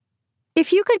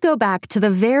If you could go back to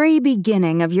the very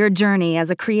beginning of your journey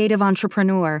as a creative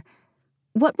entrepreneur,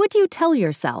 what would you tell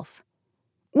yourself?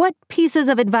 What pieces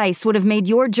of advice would have made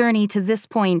your journey to this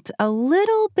point a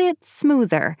little bit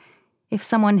smoother if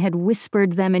someone had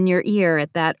whispered them in your ear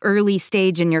at that early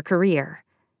stage in your career?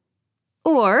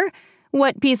 Or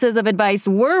what pieces of advice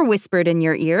were whispered in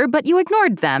your ear, but you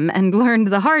ignored them and learned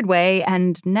the hard way,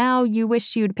 and now you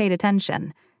wish you'd paid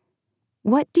attention?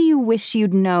 What do you wish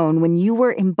you'd known when you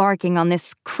were embarking on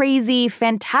this crazy,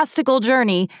 fantastical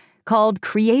journey called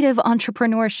creative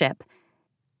entrepreneurship?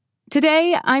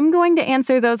 Today, I'm going to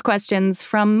answer those questions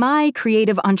from my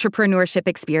creative entrepreneurship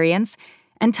experience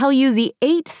and tell you the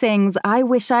 8 things I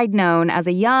wish I'd known as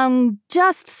a young,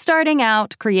 just starting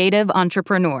out creative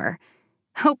entrepreneur.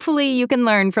 Hopefully, you can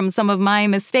learn from some of my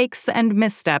mistakes and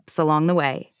missteps along the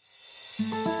way.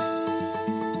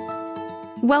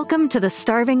 Welcome to the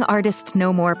Starving Artist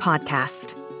No More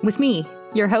podcast, with me,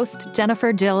 your host,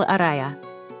 Jennifer Jill Araya.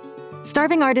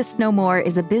 Starving Artist No More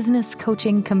is a business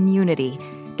coaching community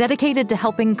dedicated to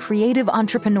helping creative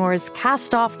entrepreneurs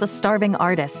cast off the starving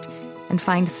artist and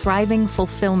find thriving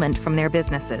fulfillment from their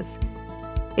businesses.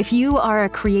 If you are a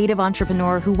creative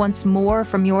entrepreneur who wants more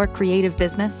from your creative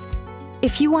business,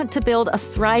 if you want to build a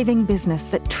thriving business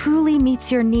that truly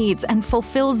meets your needs and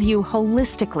fulfills you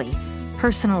holistically,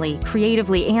 personally,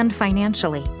 creatively, and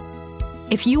financially,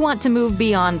 if you want to move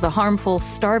beyond the harmful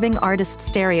starving artist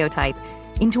stereotype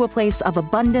into a place of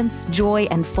abundance, joy,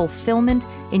 and fulfillment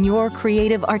in your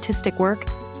creative artistic work,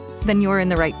 then you're in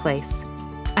the right place.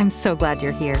 I'm so glad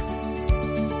you're here.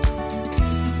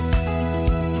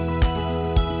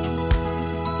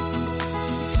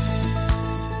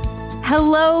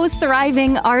 Hello,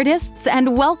 thriving artists,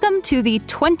 and welcome to the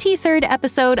 23rd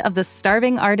episode of the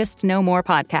Starving Artist No More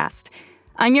podcast.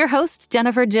 I'm your host,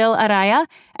 Jennifer Jill Araya,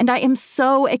 and I am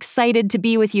so excited to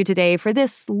be with you today for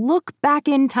this look back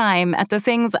in time at the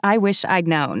things I wish I'd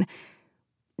known.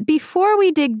 Before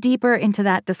we dig deeper into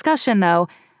that discussion, though,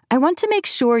 I want to make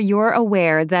sure you're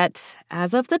aware that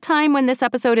as of the time when this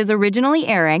episode is originally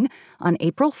airing, on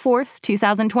April 4th,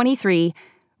 2023,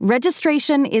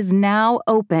 registration is now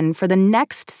open for the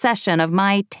next session of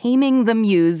my Taming the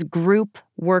Muse group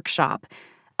workshop,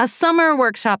 a summer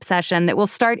workshop session that will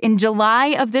start in July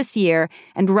of this year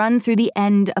and run through the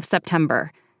end of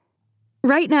September.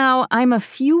 Right now, I'm a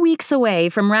few weeks away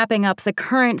from wrapping up the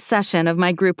current session of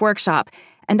my group workshop,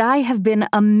 and I have been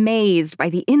amazed by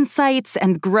the insights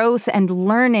and growth and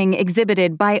learning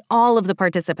exhibited by all of the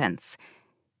participants.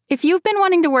 If you've been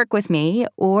wanting to work with me,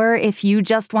 or if you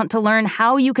just want to learn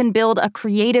how you can build a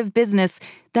creative business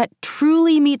that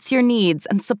truly meets your needs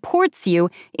and supports you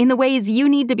in the ways you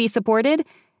need to be supported,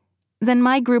 then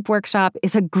my group workshop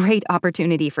is a great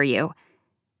opportunity for you.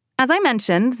 As I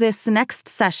mentioned, this next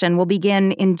session will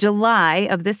begin in July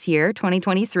of this year,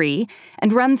 2023,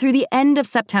 and run through the end of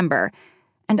September.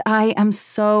 And I am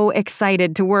so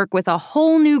excited to work with a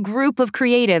whole new group of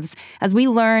creatives as we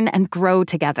learn and grow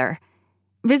together.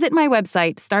 Visit my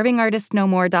website,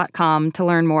 starvingartistnomore.com, to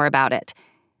learn more about it.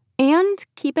 And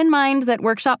keep in mind that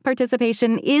workshop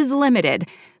participation is limited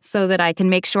so that I can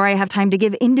make sure I have time to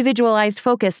give individualized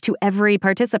focus to every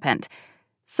participant.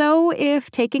 So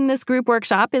if taking this group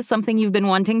workshop is something you've been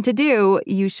wanting to do,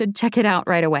 you should check it out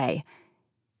right away.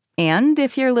 And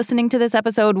if you're listening to this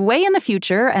episode way in the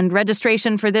future and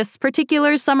registration for this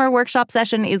particular summer workshop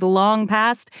session is long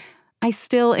past, I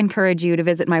still encourage you to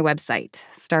visit my website,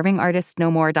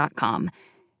 starvingartistnomore.com.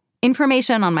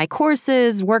 Information on my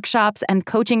courses, workshops, and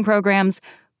coaching programs,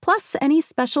 plus any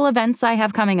special events I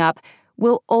have coming up,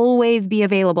 will always be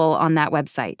available on that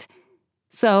website.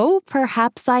 So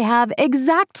perhaps I have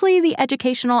exactly the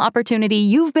educational opportunity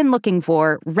you've been looking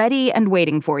for, ready and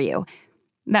waiting for you.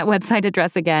 That website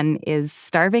address again is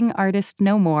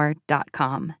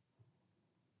starvingartistnomore.com.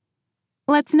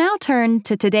 Let's now turn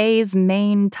to today's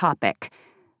main topic,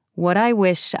 what I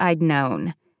wish I'd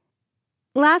known.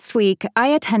 Last week, I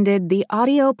attended the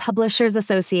Audio Publishers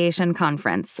Association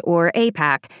Conference, or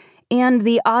APAC, and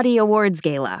the Audie Awards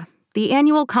Gala, the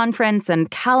annual conference and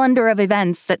calendar of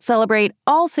events that celebrate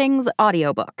all things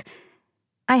audiobook.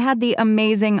 I had the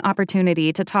amazing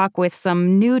opportunity to talk with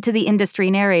some new-to-the-industry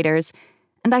narrators,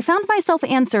 and I found myself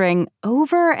answering,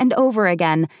 over and over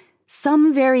again,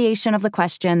 some variation of the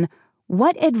question,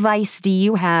 what advice do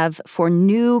you have for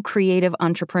new creative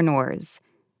entrepreneurs?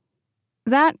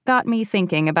 That got me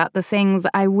thinking about the things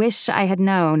I wish I had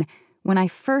known when I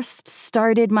first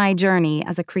started my journey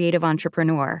as a creative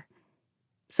entrepreneur.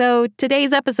 So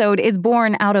today's episode is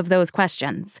born out of those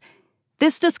questions.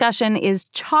 This discussion is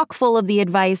chock full of the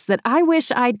advice that I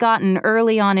wish I'd gotten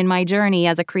early on in my journey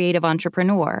as a creative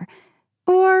entrepreneur,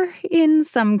 Or, in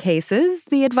some cases,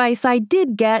 the advice I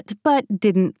did get but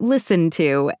didn't listen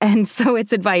to, and so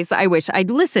it's advice I wish I'd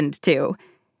listened to.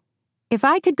 If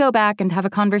I could go back and have a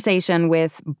conversation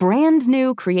with brand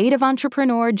new creative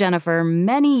entrepreneur Jennifer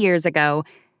many years ago,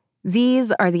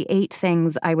 these are the 8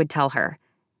 things I would tell her.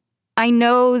 I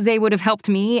know they would have helped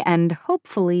me, and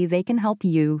hopefully they can help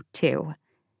you too.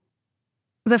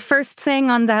 The first thing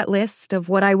on that list of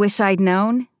what I wish I'd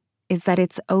known is that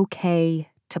it's okay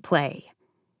to play.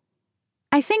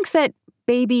 I think that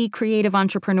baby creative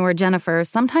entrepreneur Jennifer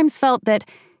sometimes felt that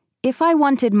if I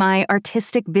wanted my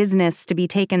artistic business to be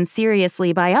taken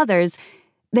seriously by others,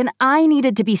 then I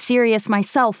needed to be serious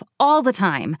myself all the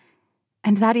time.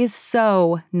 And that is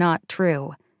so not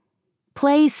true.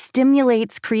 Play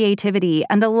stimulates creativity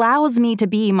and allows me to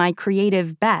be my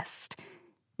creative best.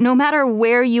 No matter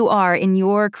where you are in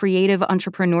your creative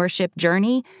entrepreneurship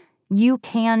journey, you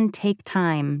can take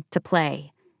time to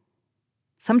play.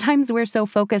 Sometimes we're so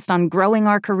focused on growing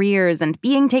our careers and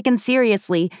being taken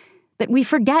seriously that we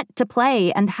forget to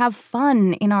play and have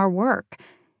fun in our work.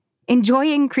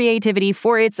 Enjoying creativity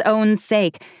for its own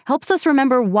sake helps us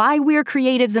remember why we're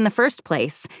creatives in the first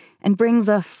place and brings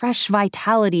a fresh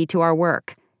vitality to our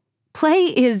work. Play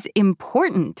is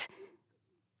important.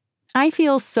 I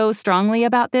feel so strongly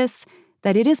about this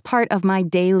that it is part of my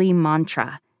daily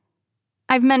mantra.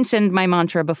 I've mentioned my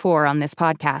mantra before on this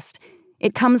podcast.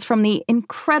 It comes from the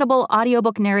incredible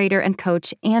audiobook narrator and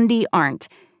coach Andy Arndt,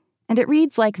 and it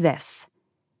reads like this.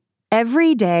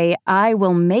 Every day I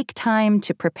will make time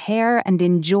to prepare and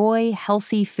enjoy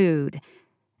healthy food,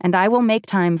 and I will make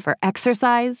time for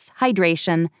exercise,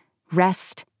 hydration,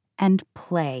 rest, and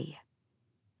play.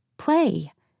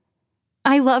 Play.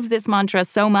 I love this mantra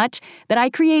so much that I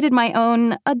created my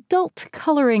own adult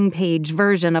coloring page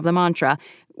version of the mantra,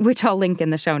 which I'll link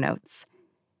in the show notes.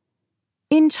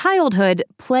 In childhood,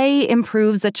 play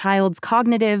improves a child's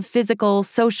cognitive, physical,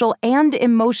 social, and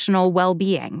emotional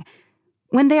well-being.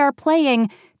 When they are playing,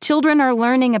 children are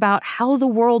learning about how the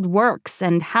world works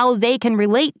and how they can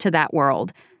relate to that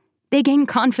world. They gain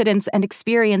confidence and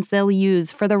experience they'll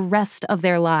use for the rest of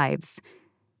their lives.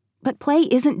 But play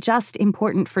isn't just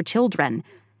important for children.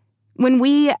 When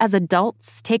we, as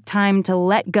adults, take time to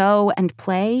let go and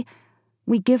play,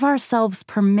 we give ourselves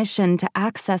permission to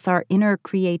access our inner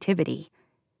creativity.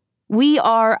 We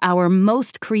are our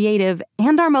most creative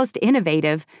and our most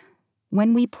innovative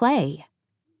when we play.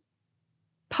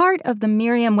 Part of the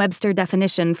Merriam-Webster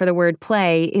definition for the word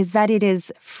play is that it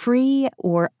is free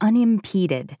or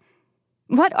unimpeded.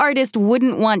 What artist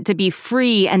wouldn't want to be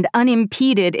free and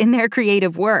unimpeded in their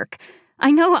creative work?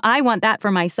 I know I want that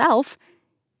for myself.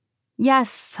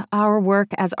 Yes, our work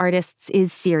as artists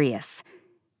is serious.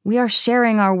 We are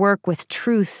sharing our work with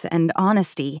truth and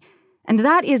honesty, and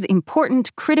that is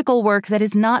important, critical work that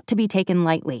is not to be taken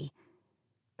lightly.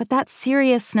 But that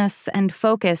seriousness and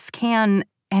focus can,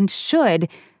 and should,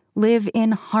 live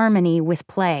in harmony with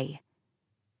play.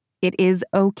 It is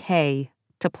okay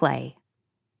to play.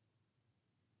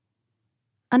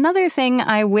 Another thing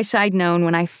I wish I'd known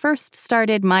when I first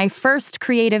started my first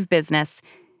creative business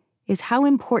is how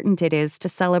important it is to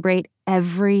celebrate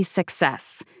every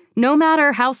success, no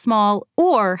matter how small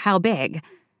or how big.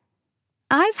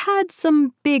 I've had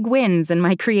some big wins in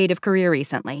my creative career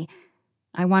recently.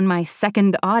 I won my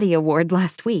second Audie Award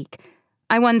last week.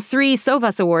 I won 3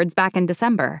 Sovas Awards back in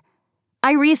December.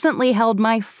 I recently held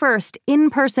my first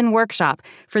in-person workshop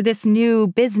for this new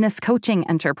business coaching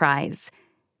enterprise.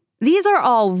 These are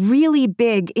all really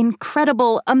big,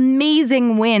 incredible,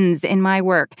 amazing wins in my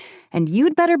work, and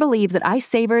you'd better believe that I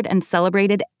savored and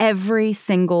celebrated every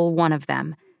single one of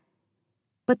them.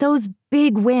 But those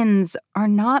big wins are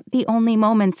not the only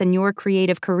moments in your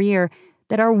creative career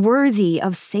that are worthy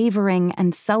of savoring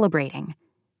and celebrating.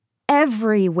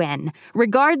 Every win,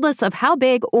 regardless of how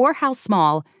big or how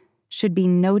small, should be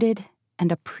noted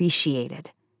and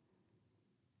appreciated.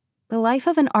 The life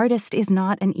of an artist is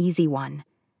not an easy one.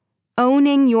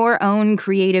 Owning your own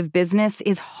creative business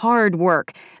is hard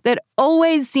work that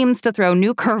always seems to throw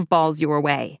new curveballs your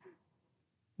way.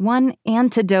 One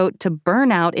antidote to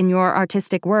burnout in your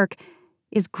artistic work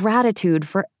is gratitude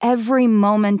for every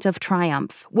moment of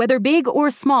triumph, whether big or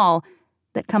small,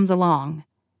 that comes along.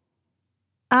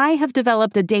 I have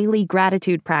developed a daily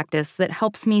gratitude practice that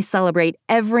helps me celebrate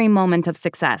every moment of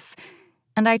success,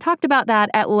 and I talked about that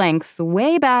at length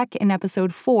way back in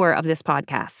episode 4 of this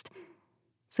podcast.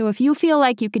 So if you feel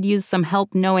like you could use some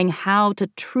help knowing how to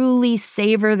truly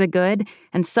savor the good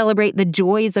and celebrate the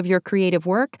joys of your creative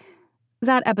work,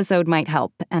 that episode might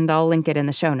help, and I'll link it in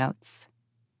the show notes.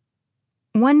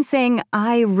 One thing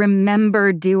I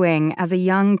remember doing as a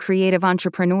young creative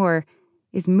entrepreneur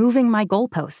is moving my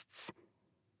goalposts.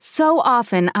 So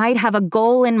often I'd have a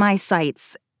goal in my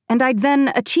sights, and I'd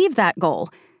then achieve that goal.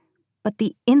 But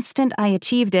the instant I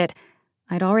achieved it,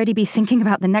 I'd already be thinking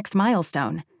about the next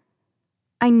milestone.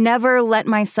 I never let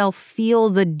myself feel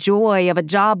the joy of a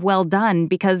job well done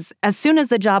because as soon as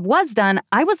the job was done,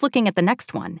 I was looking at the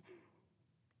next one.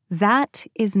 That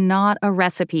is not a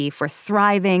recipe for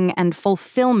thriving and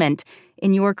fulfillment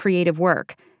in your creative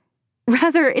work.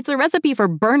 Rather, it's a recipe for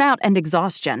burnout and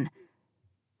exhaustion.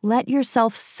 Let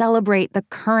yourself celebrate the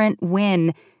current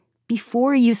win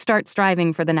before you start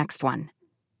striving for the next one.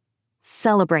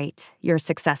 Celebrate your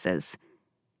successes.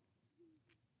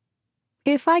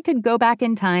 If I could go back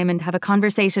in time and have a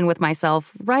conversation with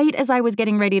myself right as I was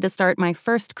getting ready to start my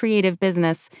first creative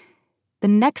business, the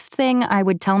next thing I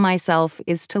would tell myself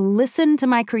is to listen to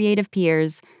my creative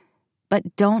peers,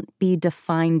 but don't be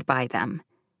defined by them.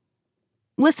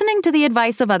 Listening to the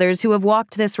advice of others who have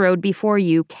walked this road before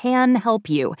you can help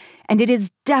you, and it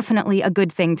is definitely a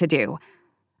good thing to do.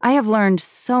 I have learned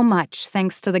so much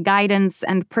thanks to the guidance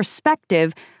and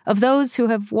perspective of those who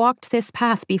have walked this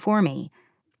path before me.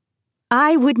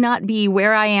 I would not be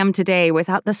where I am today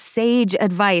without the sage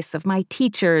advice of my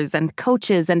teachers and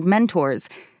coaches and mentors,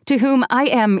 to whom I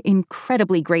am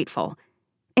incredibly grateful.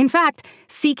 In fact,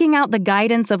 seeking out the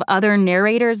guidance of other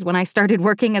narrators when I started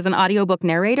working as an audiobook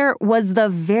narrator was the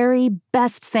very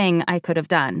best thing I could have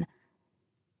done.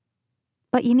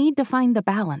 But you need to find a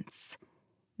balance.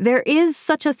 There is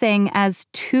such a thing as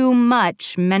too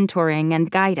much mentoring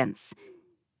and guidance.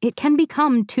 It can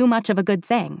become too much of a good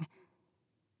thing.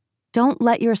 Don't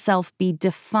let yourself be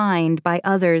defined by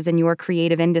others in your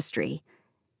creative industry.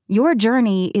 Your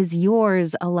journey is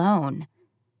yours alone.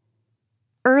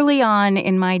 Early on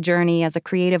in my journey as a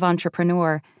creative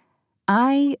entrepreneur,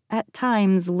 I, at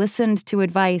times, listened to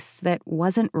advice that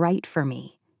wasn't right for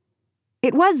me.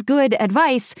 It was good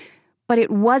advice, but it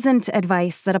wasn't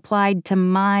advice that applied to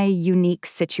my unique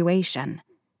situation.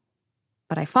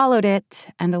 But I followed it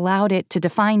and allowed it to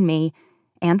define me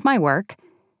and my work,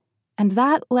 and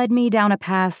that led me down a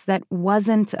path that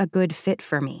wasn't a good fit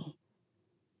for me.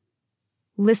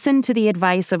 Listen to the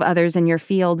advice of others in your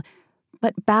field,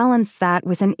 but balance that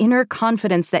with an inner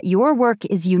confidence that your work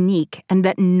is unique and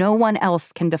that no one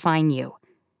else can define you.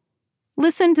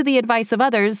 Listen to the advice of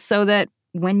others so that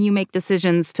when you make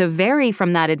decisions to vary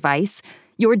from that advice,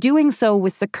 you're doing so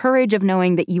with the courage of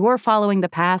knowing that you're following the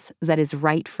path that is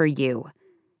right for you.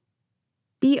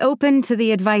 Be open to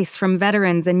the advice from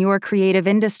veterans in your creative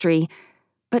industry,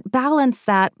 but balance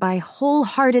that by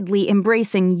wholeheartedly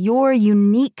embracing your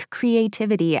unique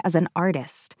creativity as an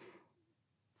artist.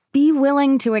 Be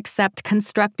willing to accept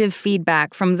constructive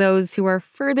feedback from those who are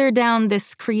further down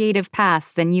this creative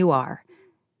path than you are.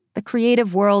 The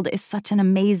creative world is such an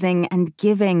amazing and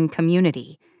giving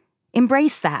community.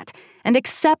 Embrace that and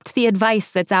accept the advice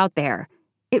that's out there.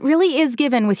 It really is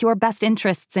given with your best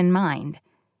interests in mind.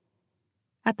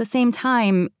 At the same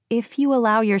time, if you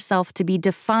allow yourself to be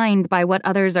defined by what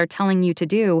others are telling you to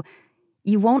do,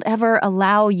 you won't ever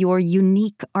allow your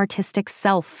unique artistic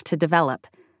self to develop.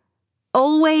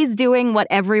 Always doing what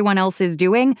everyone else is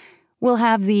doing will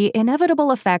have the inevitable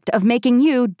effect of making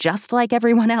you just like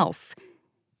everyone else.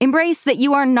 Embrace that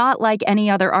you are not like any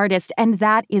other artist, and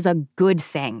that is a good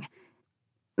thing.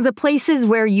 The places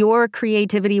where your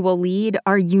creativity will lead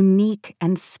are unique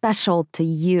and special to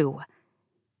you.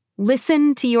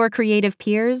 Listen to your creative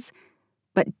peers,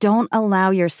 but don't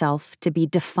allow yourself to be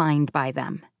defined by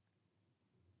them.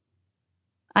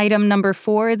 Item number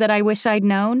 4 that I wish I'd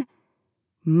known: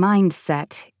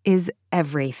 mindset is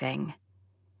everything.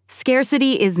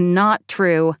 Scarcity is not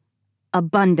true.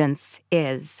 Abundance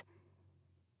is.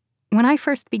 When I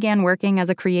first began working as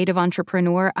a creative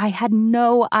entrepreneur, I had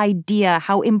no idea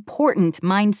how important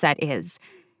mindset is.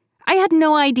 I had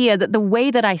no idea that the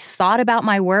way that I thought about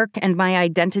my work and my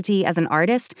identity as an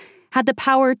artist had the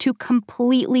power to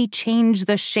completely change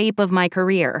the shape of my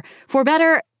career, for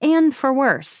better and for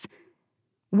worse.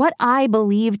 What I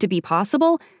believe to be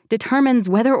possible determines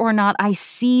whether or not I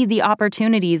see the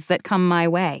opportunities that come my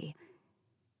way.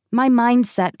 My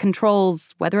mindset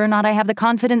controls whether or not I have the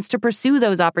confidence to pursue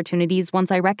those opportunities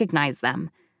once I recognize them.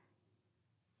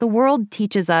 The world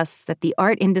teaches us that the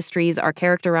art industries are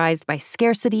characterized by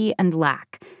scarcity and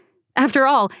lack. After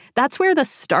all, that's where the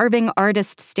starving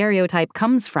artist stereotype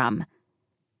comes from.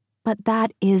 But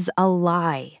that is a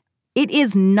lie. It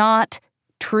is not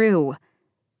true.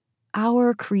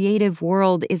 Our creative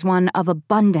world is one of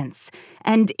abundance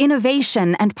and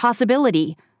innovation and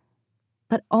possibility.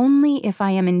 But only if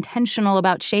I am intentional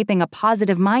about shaping a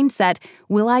positive mindset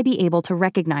will I be able to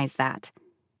recognize that.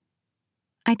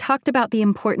 I talked about the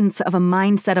importance of a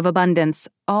mindset of abundance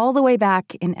all the way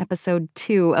back in episode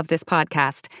 2 of this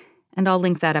podcast, and I'll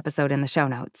link that episode in the show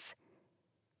notes.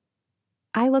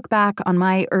 I look back on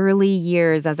my early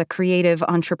years as a creative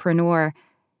entrepreneur,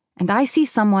 and I see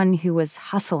someone who was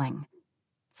hustling,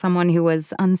 someone who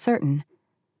was uncertain,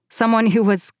 someone who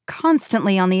was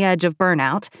constantly on the edge of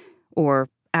burnout, or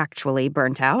actually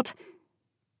burnt out,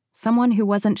 someone who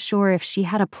wasn't sure if she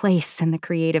had a place in the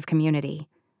creative community.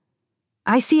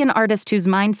 I see an artist whose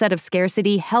mindset of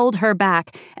scarcity held her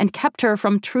back and kept her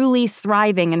from truly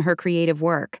thriving in her creative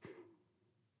work.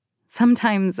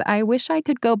 Sometimes I wish I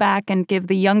could go back and give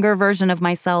the younger version of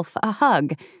myself a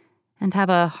hug and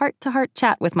have a heart-to-heart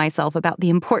chat with myself about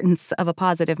the importance of a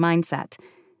positive mindset.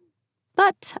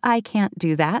 But I can't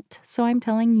do that, so I'm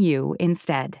telling you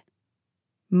instead.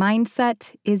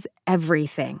 Mindset is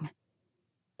everything.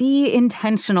 Be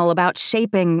intentional about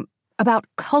shaping, about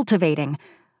cultivating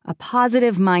a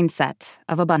positive mindset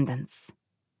of abundance.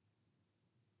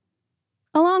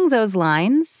 Along those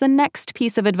lines, the next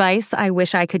piece of advice I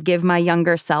wish I could give my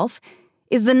younger self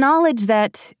is the knowledge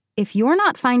that if you're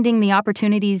not finding the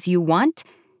opportunities you want,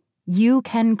 you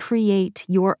can create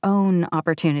your own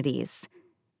opportunities.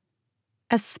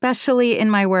 Especially in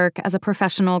my work as a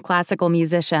professional classical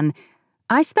musician,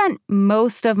 I spent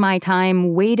most of my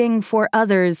time waiting for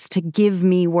others to give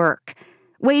me work,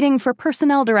 waiting for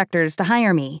personnel directors to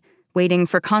hire me, waiting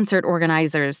for concert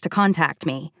organizers to contact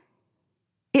me.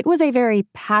 It was a very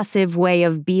passive way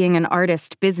of being an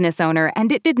artist business owner,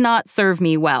 and it did not serve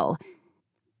me well.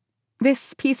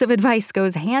 This piece of advice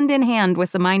goes hand in hand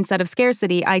with the mindset of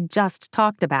scarcity I just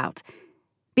talked about.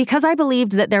 Because I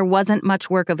believed that there wasn't much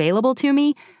work available to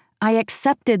me, I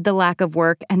accepted the lack of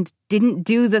work and didn't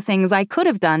do the things I could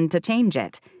have done to change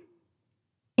it.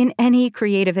 In any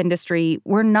creative industry,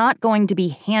 we're not going to be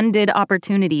handed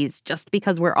opportunities just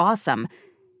because we're awesome.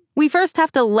 We first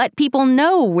have to let people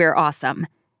know we're awesome.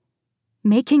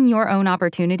 Making your own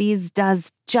opportunities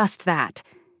does just that.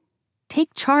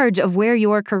 Take charge of where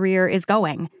your career is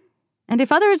going. And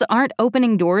if others aren't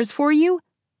opening doors for you,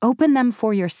 open them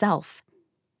for yourself.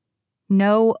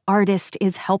 No artist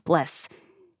is helpless.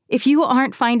 If you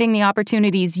aren't finding the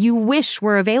opportunities you wish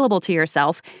were available to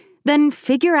yourself, then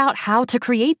figure out how to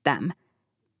create them.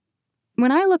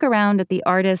 When I look around at the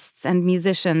artists and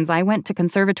musicians I went to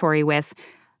conservatory with,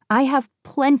 I have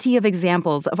plenty of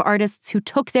examples of artists who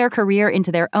took their career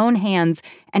into their own hands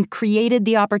and created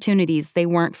the opportunities they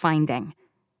weren't finding.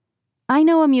 I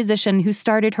know a musician who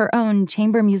started her own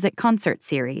chamber music concert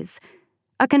series,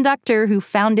 a conductor who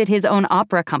founded his own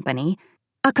opera company,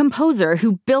 a composer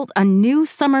who built a new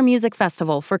summer music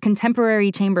festival for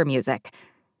contemporary chamber music.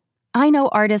 I know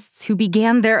artists who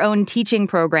began their own teaching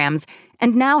programs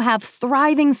and now have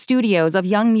thriving studios of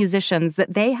young musicians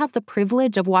that they have the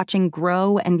privilege of watching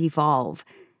grow and evolve.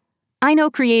 I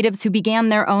know creatives who began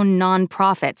their own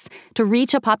nonprofits to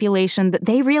reach a population that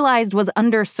they realized was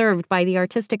underserved by the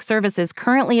artistic services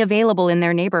currently available in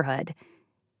their neighborhood.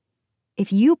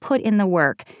 If you put in the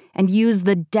work and use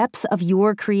the depth of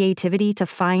your creativity to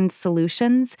find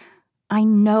solutions, I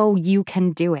know you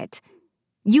can do it.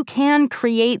 You can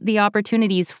create the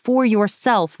opportunities for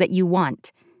yourself that you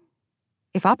want.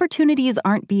 If opportunities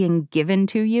aren't being given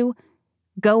to you,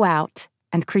 go out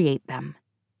and create them.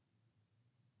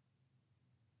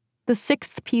 The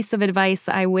sixth piece of advice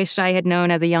I wish I had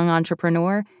known as a young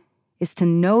entrepreneur is to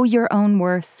know your own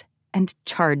worth and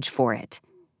charge for it.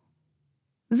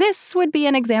 This would be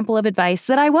an example of advice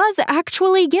that I was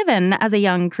actually given as a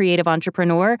young creative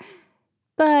entrepreneur,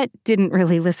 but didn't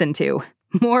really listen to.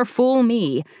 More fool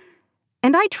me.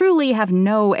 And I truly have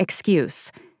no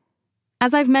excuse.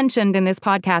 As I've mentioned in this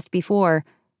podcast before,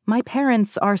 my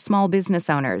parents are small business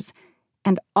owners,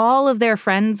 and all of their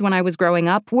friends when I was growing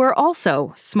up were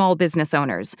also small business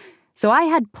owners. So I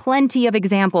had plenty of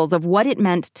examples of what it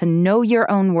meant to know your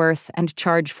own worth and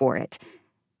charge for it.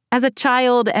 As a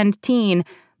child and teen,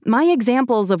 my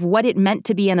examples of what it meant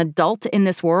to be an adult in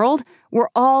this world were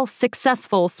all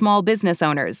successful small business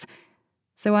owners.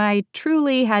 So I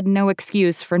truly had no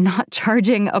excuse for not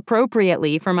charging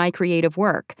appropriately for my creative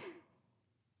work.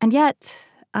 And yet,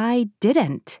 I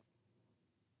didn't.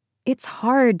 It's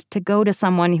hard to go to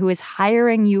someone who is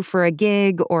hiring you for a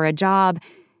gig or a job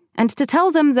and to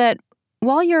tell them that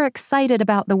while you're excited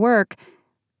about the work,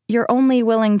 you're only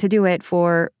willing to do it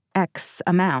for X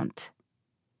amount.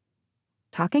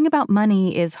 Talking about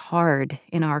money is hard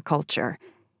in our culture.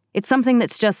 It's something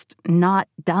that's just not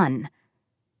done.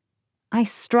 I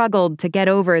struggled to get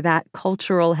over that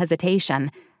cultural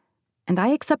hesitation, and I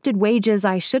accepted wages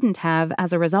I shouldn't have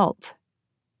as a result.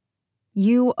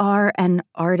 You are an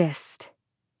artist.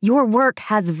 Your work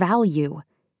has value.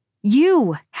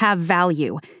 You have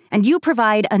value, and you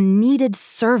provide a needed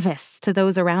service to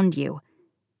those around you.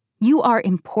 You are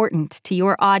important to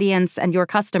your audience and your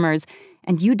customers,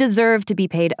 and you deserve to be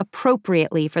paid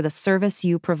appropriately for the service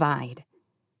you provide.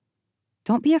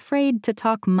 Don't be afraid to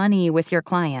talk money with your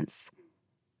clients.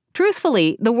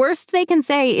 Truthfully, the worst they can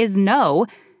say is no,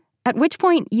 at which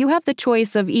point you have the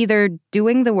choice of either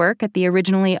doing the work at the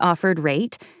originally offered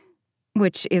rate,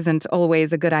 which isn't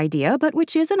always a good idea, but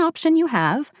which is an option you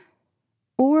have,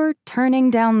 or turning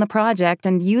down the project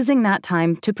and using that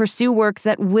time to pursue work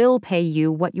that will pay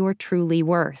you what you're truly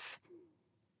worth.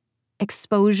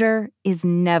 Exposure is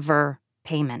never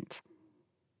payment.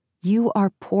 You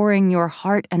are pouring your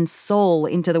heart and soul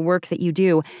into the work that you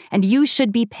do, and you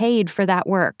should be paid for that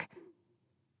work.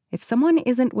 If someone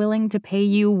isn't willing to pay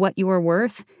you what you are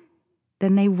worth,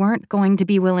 then they weren't going to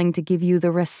be willing to give you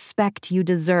the respect you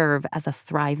deserve as a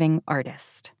thriving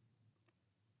artist.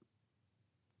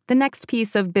 The next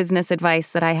piece of business advice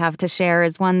that I have to share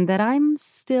is one that I'm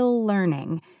still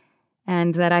learning,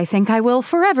 and that I think I will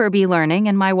forever be learning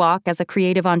in my walk as a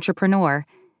creative entrepreneur.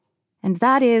 And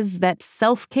that is that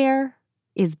self-care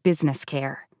is business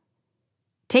care.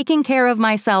 Taking care of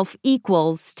myself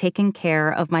equals taking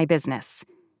care of my business.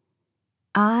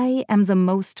 I am the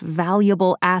most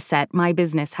valuable asset my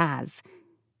business has.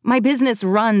 My business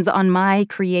runs on my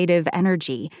creative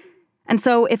energy. And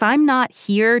so if I'm not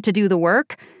here to do the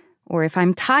work, or if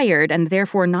I'm tired and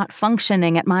therefore not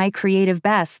functioning at my creative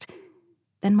best,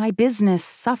 then my business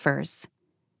suffers.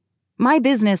 My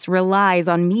business relies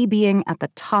on me being at the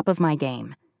top of my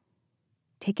game.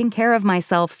 Taking care of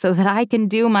myself so that I can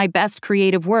do my best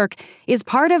creative work is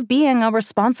part of being a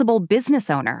responsible business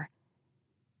owner.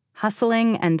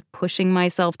 Hustling and pushing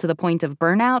myself to the point of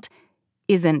burnout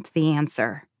isn't the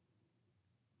answer.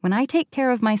 When I take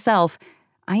care of myself,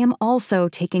 I am also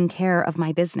taking care of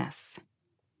my business.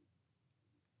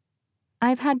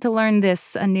 I've had to learn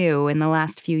this anew in the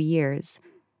last few years.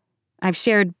 I've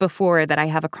shared before that I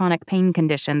have a chronic pain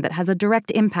condition that has a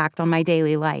direct impact on my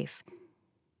daily life.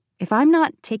 If I'm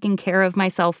not taking care of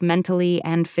myself mentally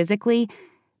and physically,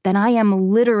 then I am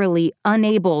literally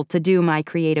unable to do my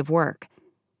creative work.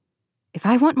 If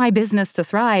I want my business to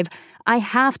thrive, I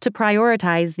have to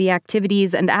prioritize the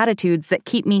activities and attitudes that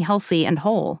keep me healthy and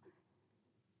whole.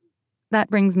 That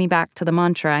brings me back to the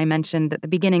mantra I mentioned at the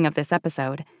beginning of this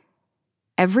episode.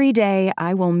 Every day,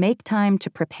 I will make time to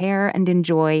prepare and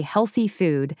enjoy healthy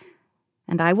food,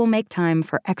 and I will make time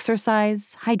for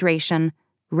exercise, hydration,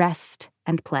 rest,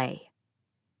 and play.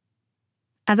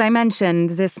 As I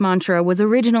mentioned, this mantra was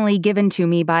originally given to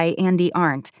me by Andy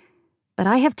Arndt, but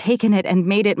I have taken it and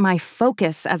made it my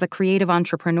focus as a creative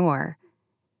entrepreneur.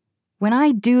 When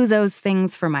I do those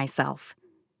things for myself,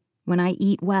 when I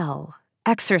eat well,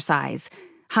 exercise,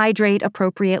 hydrate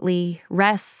appropriately,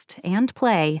 rest, and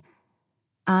play,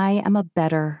 I am a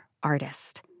better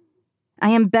artist. I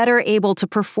am better able to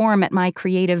perform at my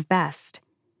creative best.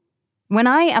 When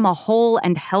I am a whole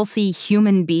and healthy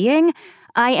human being,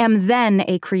 I am then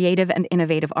a creative and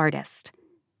innovative artist.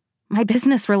 My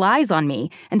business relies on me,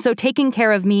 and so taking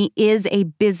care of me is a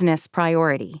business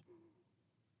priority.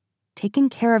 Taking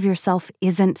care of yourself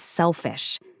isn't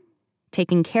selfish.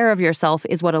 Taking care of yourself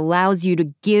is what allows you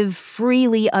to give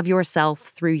freely of yourself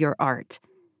through your art.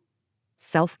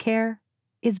 Self-care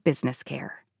is business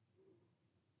care.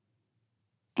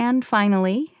 And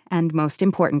finally, and most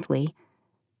importantly,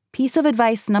 piece of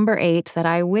advice number 8 that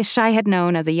I wish I had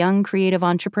known as a young creative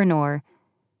entrepreneur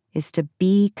is to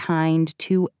be kind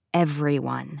to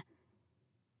everyone.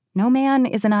 No man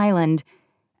is an island,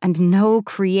 and no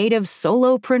creative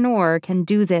solopreneur can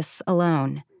do this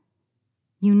alone.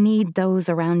 You need those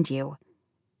around you.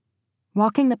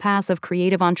 Walking the path of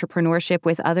creative entrepreneurship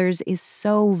with others is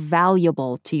so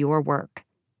valuable to your work.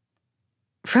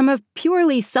 From a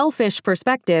purely selfish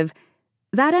perspective,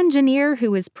 that engineer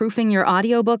who is proofing your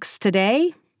audiobooks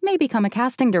today may become a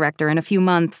casting director in a few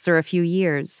months or a few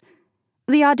years.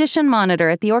 The audition monitor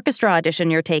at the orchestra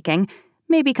audition you're taking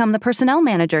may become the personnel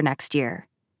manager next year.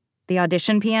 The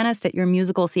audition pianist at your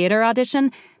musical theater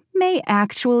audition may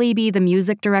actually be the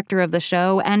music director of the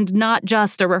show and not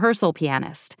just a rehearsal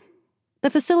pianist.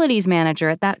 The facilities manager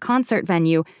at that concert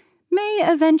venue may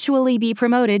eventually be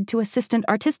promoted to assistant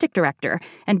artistic director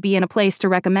and be in a place to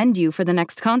recommend you for the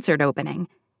next concert opening.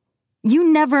 You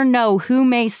never know who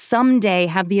may someday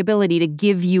have the ability to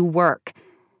give you work.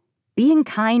 Being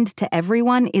kind to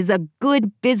everyone is a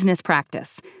good business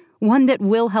practice, one that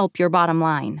will help your bottom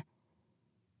line.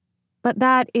 But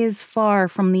that is far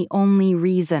from the only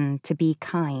reason to be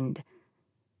kind.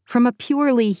 From a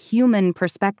purely human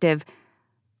perspective,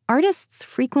 artists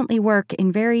frequently work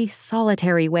in very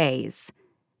solitary ways.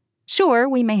 Sure,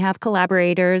 we may have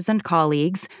collaborators and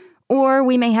colleagues, or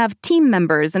we may have team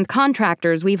members and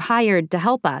contractors we've hired to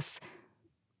help us.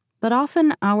 But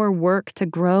often our work to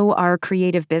grow our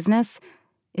creative business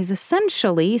is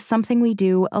essentially something we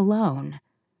do alone.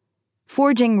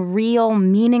 Forging real,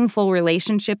 meaningful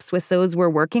relationships with those we're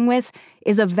working with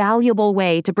is a valuable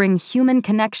way to bring human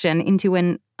connection into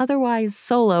an otherwise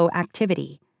solo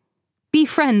activity. Be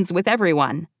friends with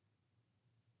everyone.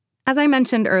 As I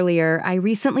mentioned earlier, I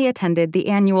recently attended the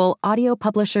annual Audio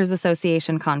Publishers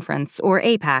Association Conference, or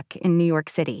APAC, in New York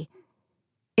City.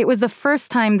 It was the first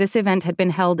time this event had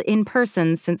been held in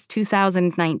person since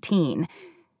 2019.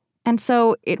 And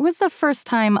so it was the first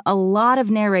time a lot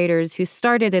of narrators who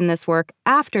started in this work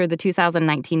after the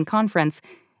 2019 conference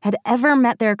had ever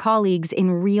met their colleagues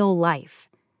in real life.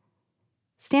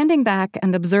 Standing back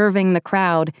and observing the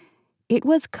crowd, it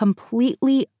was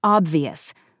completely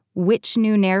obvious which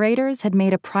new narrators had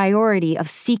made a priority of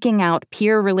seeking out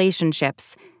peer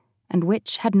relationships and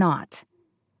which had not.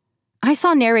 I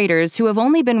saw narrators who have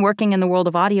only been working in the world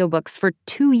of audiobooks for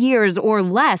 2 years or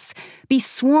less be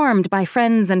swarmed by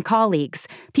friends and colleagues,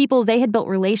 people they had built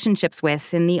relationships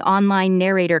with in the online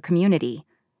narrator community.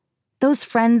 Those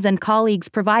friends and colleagues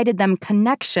provided them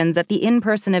connections at the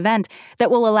in-person event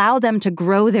that will allow them to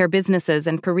grow their businesses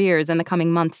and careers in the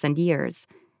coming months and years.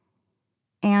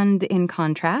 And in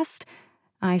contrast,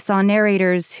 I saw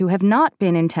narrators who have not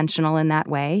been intentional in that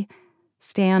way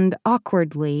stand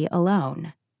awkwardly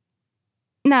alone.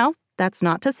 Now, that's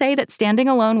not to say that standing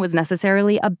alone was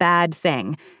necessarily a bad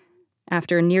thing.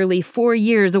 After nearly 4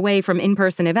 years away from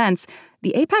in-person events,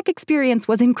 the APAC experience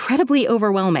was incredibly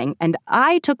overwhelming, and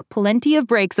I took plenty of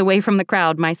breaks away from the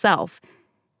crowd myself.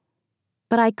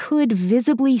 But I could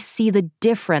visibly see the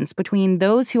difference between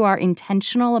those who are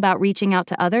intentional about reaching out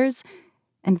to others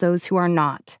and those who are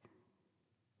not.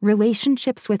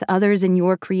 Relationships with others in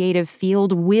your creative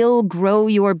field will grow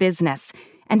your business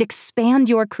and expand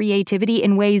your creativity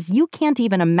in ways you can't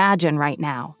even imagine right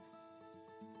now.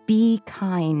 Be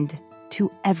kind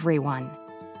to everyone.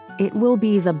 It will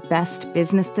be the best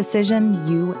business decision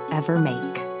you ever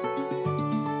make.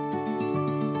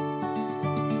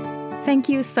 Thank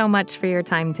you so much for your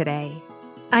time today.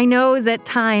 I know that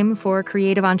time for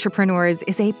creative entrepreneurs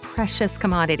is a precious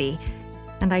commodity,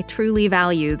 and I truly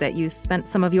value that you spent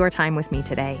some of your time with me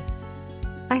today.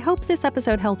 I hope this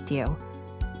episode helped you.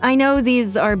 I know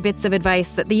these are bits of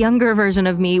advice that the younger version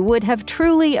of me would have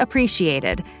truly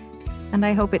appreciated, and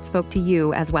I hope it spoke to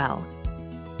you as well.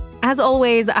 As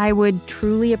always, I would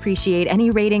truly appreciate any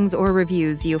ratings or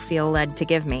reviews you feel led to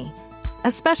give me.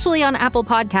 Especially on Apple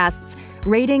Podcasts,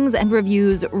 ratings and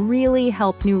reviews really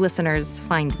help new listeners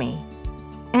find me.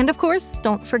 And of course,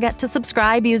 don't forget to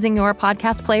subscribe using your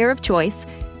podcast player of choice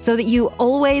so that you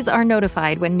always are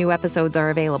notified when new episodes are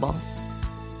available.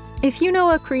 If you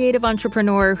know a creative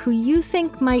entrepreneur who you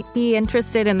think might be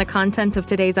interested in the content of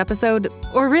today's episode,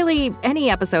 or really any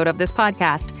episode of this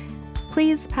podcast,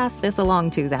 please pass this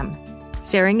along to them.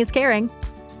 Sharing is caring.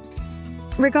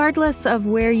 Regardless of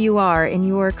where you are in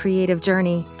your creative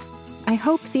journey, I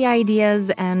hope the ideas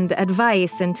and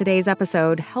advice in today's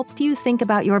episode helped you think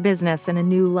about your business in a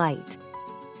new light.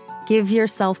 Give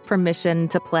yourself permission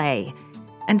to play,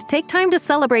 and take time to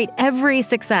celebrate every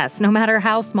success, no matter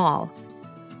how small.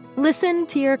 Listen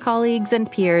to your colleagues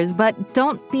and peers, but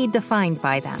don't be defined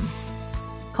by them.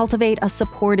 Cultivate a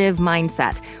supportive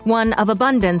mindset, one of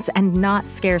abundance and not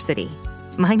scarcity.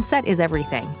 Mindset is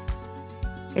everything.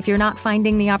 If you're not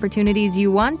finding the opportunities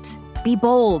you want, be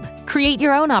bold. Create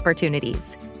your own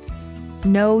opportunities.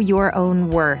 Know your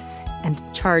own worth and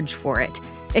charge for it.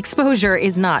 Exposure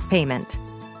is not payment.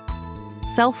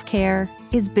 Self-care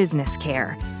is business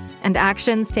care, and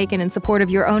actions taken in support of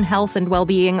your own health and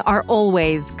well-being are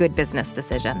always good business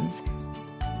decisions.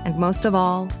 And most of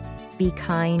all, be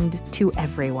kind to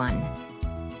everyone.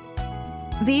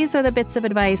 These are the bits of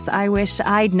advice I wish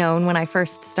I'd known when I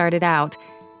first started out,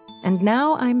 and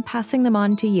now I'm passing them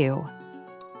on to you.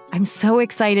 I'm so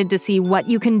excited to see what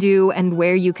you can do and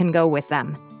where you can go with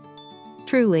them.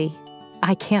 Truly,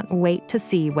 I can't wait to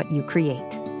see what you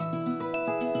create.